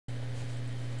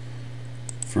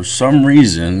For some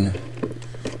reason,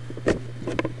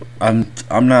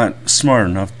 I'm not smart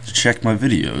enough to check my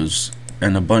videos,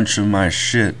 and a bunch of my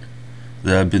shit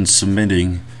that I've been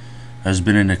submitting has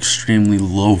been an extremely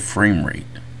low frame rate.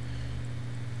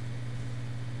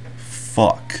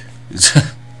 Fuck.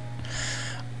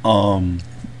 I'm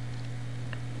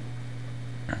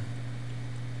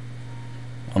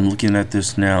looking at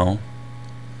this now.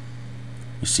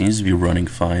 It seems to be running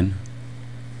fine.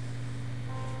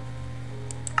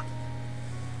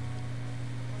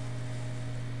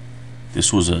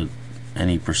 This was a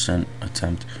any percent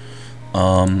attempt.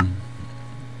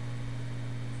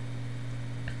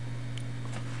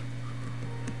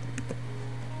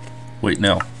 Wait,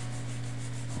 no.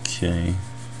 Okay.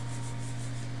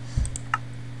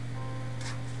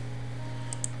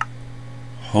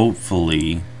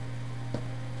 Hopefully,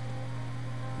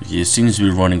 it seems to be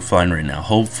running fine right now.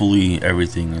 Hopefully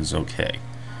everything is okay.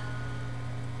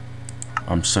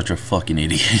 I'm such a fucking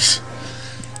idiot.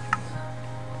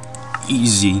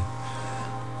 Easy.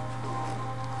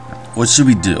 What should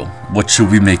we do? What should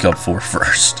we make up for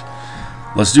first?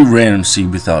 Let's do random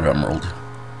seed without emerald.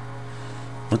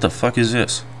 What the fuck is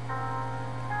this?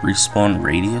 Respawn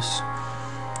radius?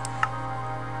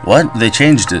 What? They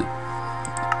changed it.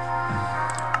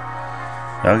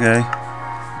 Okay.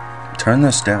 Turn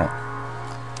this down.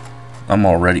 I'm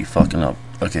already fucking up.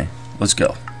 Okay, let's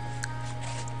go.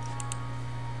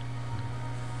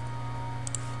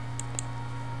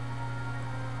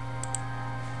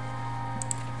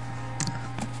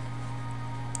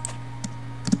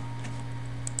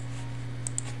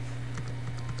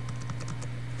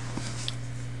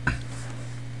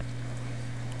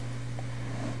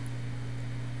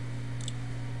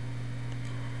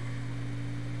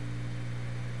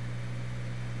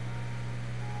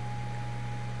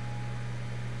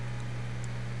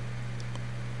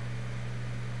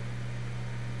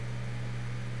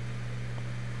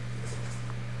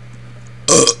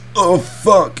 Oh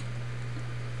fuck.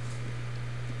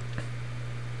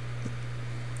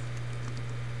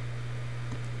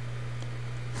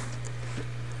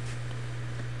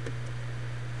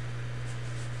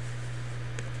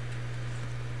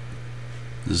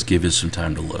 Just give it some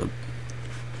time to load.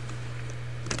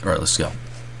 Alright, let's go.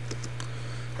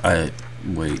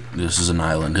 Wait, this is an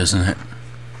island, isn't it?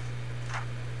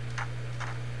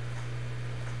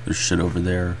 There's shit over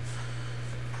there.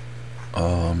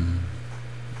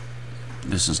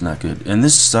 This is not good. And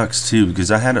this sucks too,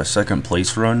 because I had a second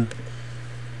place run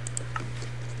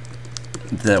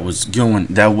that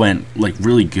went like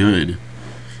really good,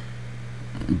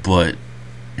 but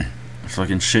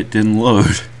fucking shit didn't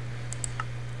load.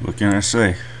 What can I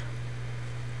say?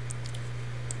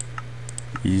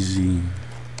 Easy.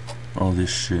 All this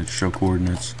shit. Show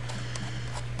coordinates.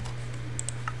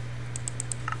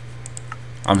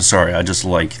 I'm sorry, I just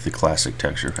like the classic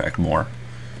texture pack more.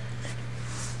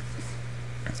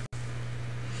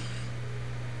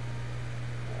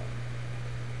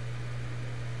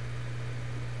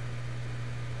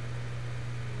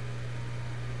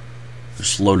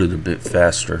 Just loaded a bit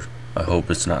faster. I hope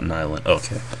it's not an island.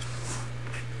 Okay.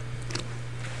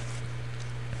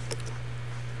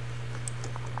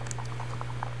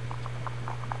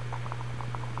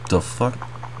 The fuck?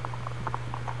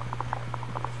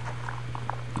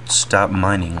 It stopped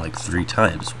mining like 3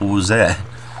 times. What was that?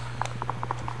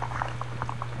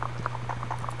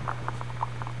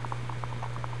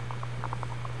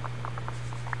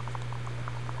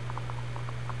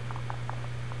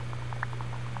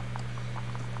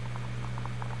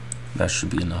 That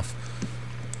should be enough.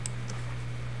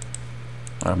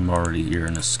 I'm already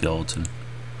hearing a skeleton.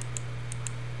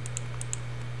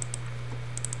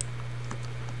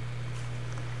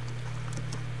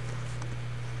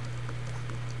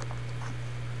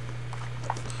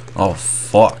 Oh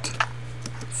fuck.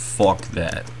 Fuck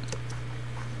that.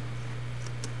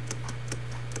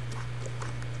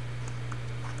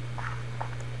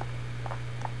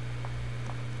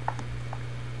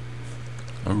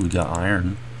 Oh, we got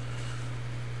iron.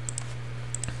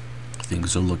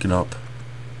 Things are looking up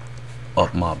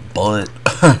my butt.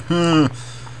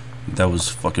 That was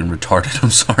fucking retarded. I'm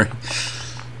sorry.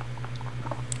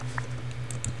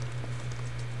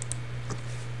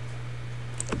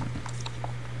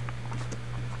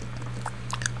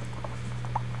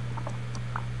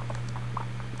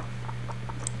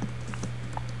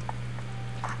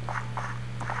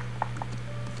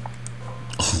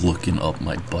 Looking up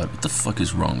my butt. What the fuck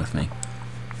is wrong with me?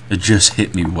 It just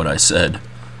hit me what I said.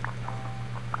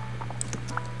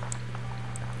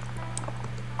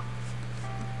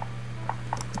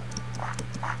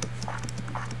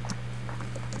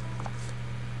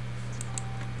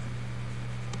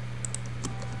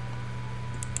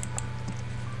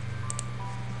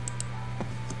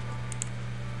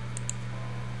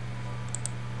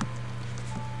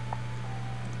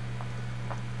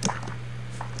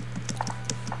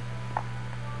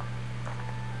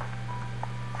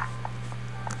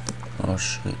 Oh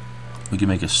shit. We can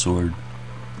make a sword.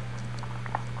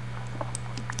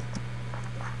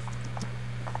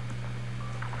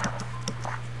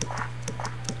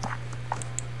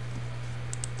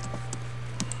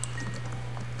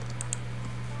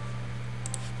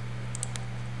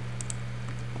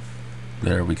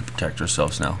 There, we can protect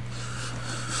ourselves now.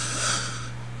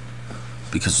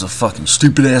 Because of the fucking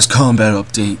stupid ass combat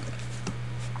update.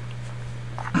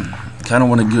 Kinda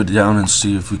wanna go down and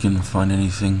see if we can find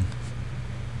anything.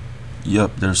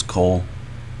 Yup, there's coal.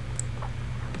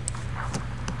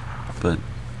 But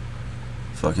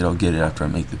fuck it, I'll get it after I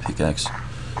make the pickaxe.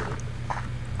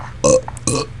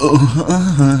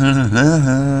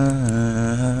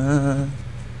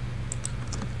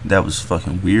 That was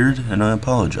fucking weird, and I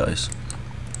apologize.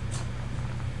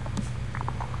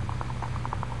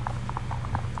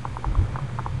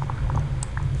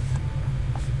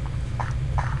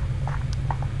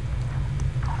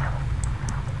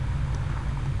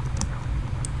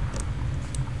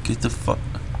 Get the fuck.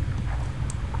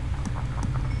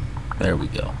 There we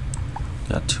go.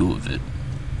 Got 2 of it.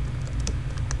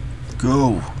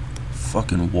 Go!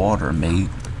 Fucking water, mate.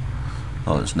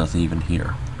 Oh, there's nothing even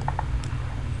here.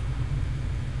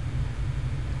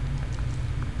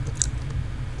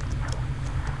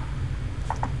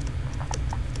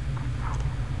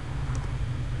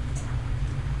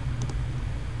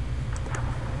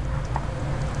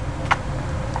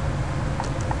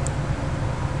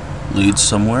 Leads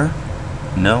somewhere?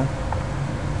 No?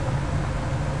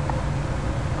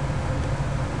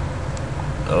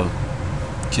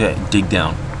 Okay, dig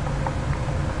down.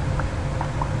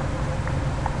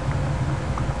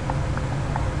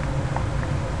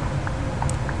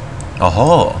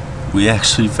 Oh, we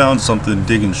actually found something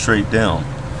digging straight down.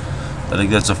 I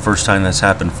think that's the first time that's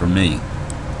happened for me.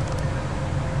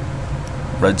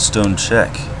 Redstone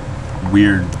check.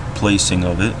 Weird placing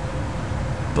of it,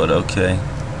 but okay.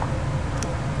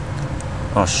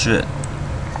 Oh shit.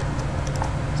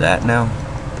 That now?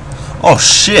 Oh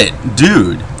shit,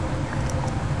 dude!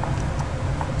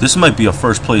 This might be a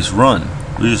first place run.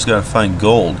 We just gotta find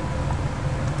gold.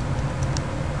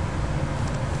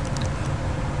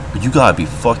 You gotta be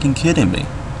fucking kidding me.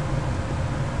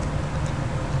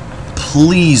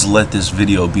 Please let this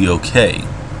video be okay.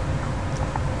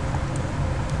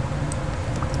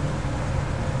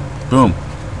 Boom.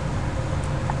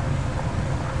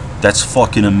 That's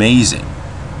fucking amazing.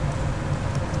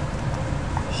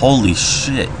 Holy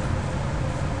shit.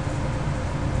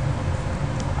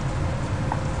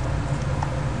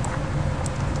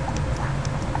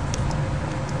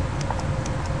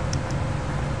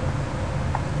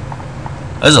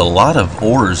 There's a lot of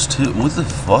ores too. What the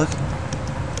fuck?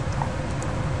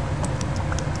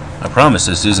 I promise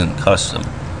this isn't custom.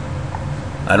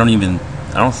 I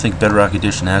don't think Bedrock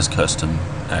Edition has custom,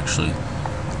 actually.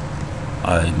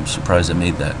 I'm surprised I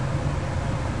made that.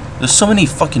 There's so many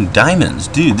fucking diamonds,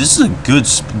 dude. This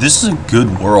is a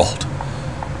good world.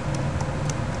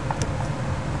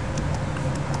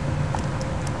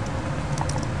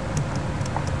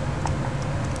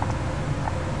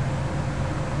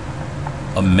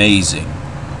 Amazing.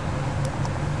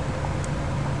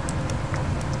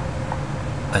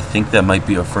 I think that might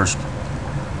be our first.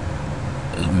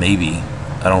 Maybe.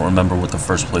 I don't remember what the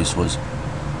first place was.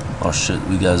 Oh shit,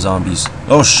 we got zombies.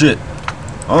 Oh shit.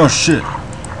 Oh shit.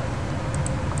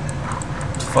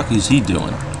 What the fuck is he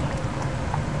doing?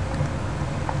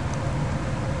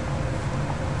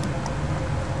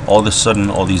 All of a sudden,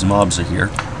 all these mobs are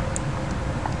here.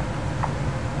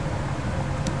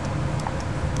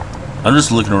 I'm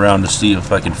just looking around to see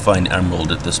if I can find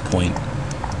emerald at this point.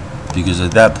 Because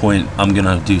at that point, I'm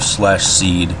gonna do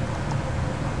 /seed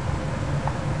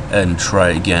and try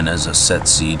again as a set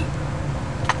seed.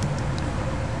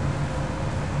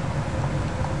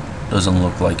 Doesn't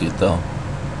look like it though.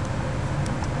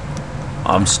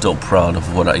 I'm still proud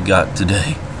of what I got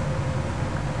today.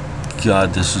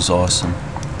 God, this is awesome.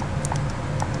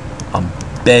 I'm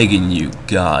begging you,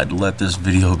 God, let this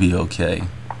video be okay.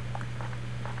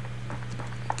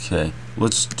 Okay,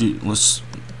 let's do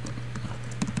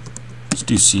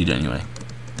seed anyway.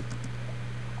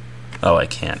 Oh, I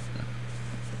can't.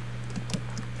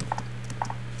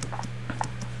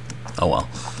 Oh well.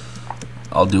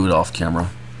 I'll do it off camera.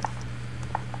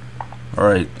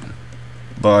 Alright.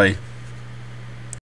 Bye.